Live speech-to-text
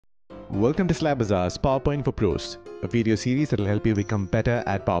Welcome to Slide Bazaar's PowerPoint for Pros, a video series that will help you become better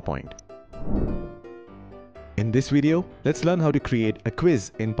at PowerPoint. In this video, let's learn how to create a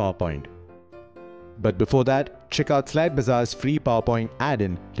quiz in PowerPoint. But before that, check out Slide Bazaar's free PowerPoint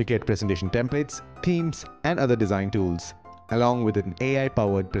add-in to get presentation templates, themes, and other design tools, along with an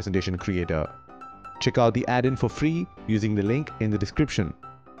AI-powered presentation creator. Check out the add-in for free using the link in the description.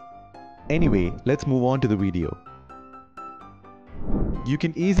 Anyway, let's move on to the video. You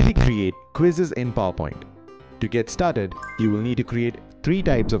can easily create quizzes in PowerPoint. To get started, you will need to create three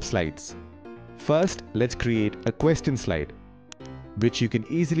types of slides. First, let's create a question slide, which you can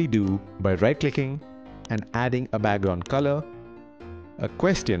easily do by right-clicking and adding a background color, a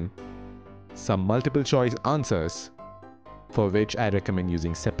question, some multiple choice answers, for which I recommend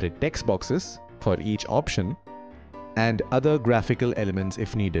using separate text boxes for each option, and other graphical elements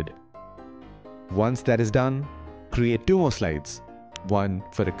if needed. Once that is done, create two more slides. One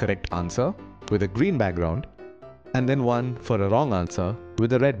for a correct answer with a green background, and then one for a wrong answer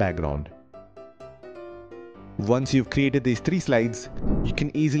with a red background. Once you've created these three slides, you can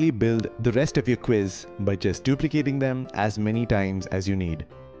easily build the rest of your quiz by just duplicating them as many times as you need.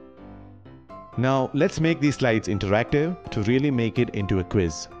 Now let's make these slides interactive to really make it into a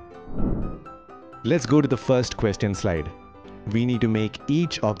quiz. Let's go to the first question slide. We need to make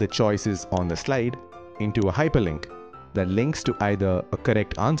each of the choices on the slide into a hyperlink that links to either a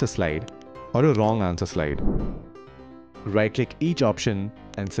correct answer slide or a wrong answer slide. Right-click each option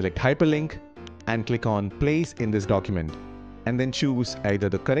and select Hyperlink and click on Place in this document, and then choose either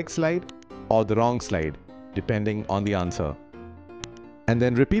the correct slide or the wrong slide, depending on the answer. And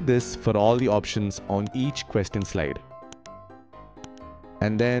then repeat this for all the options on each question slide.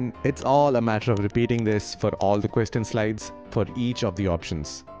 And then it's all a matter of repeating this for all the question slides for each of the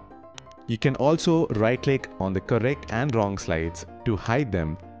options. You can also right-click on the correct and wrong slides to hide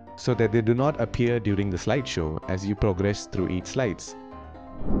them so that they do not appear during the slideshow as you progress through each slides.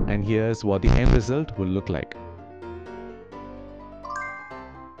 And here's what the end result will look like.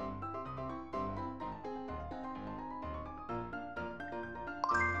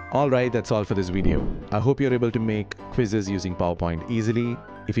 Alright, that's all for this video. I hope you're able to make quizzes using PowerPoint easily.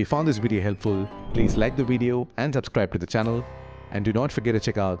 If you found this video helpful, please like the video and subscribe to the channel. And do not forget to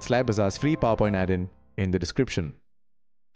check out Slide Bazaar's free PowerPoint add-in in the description.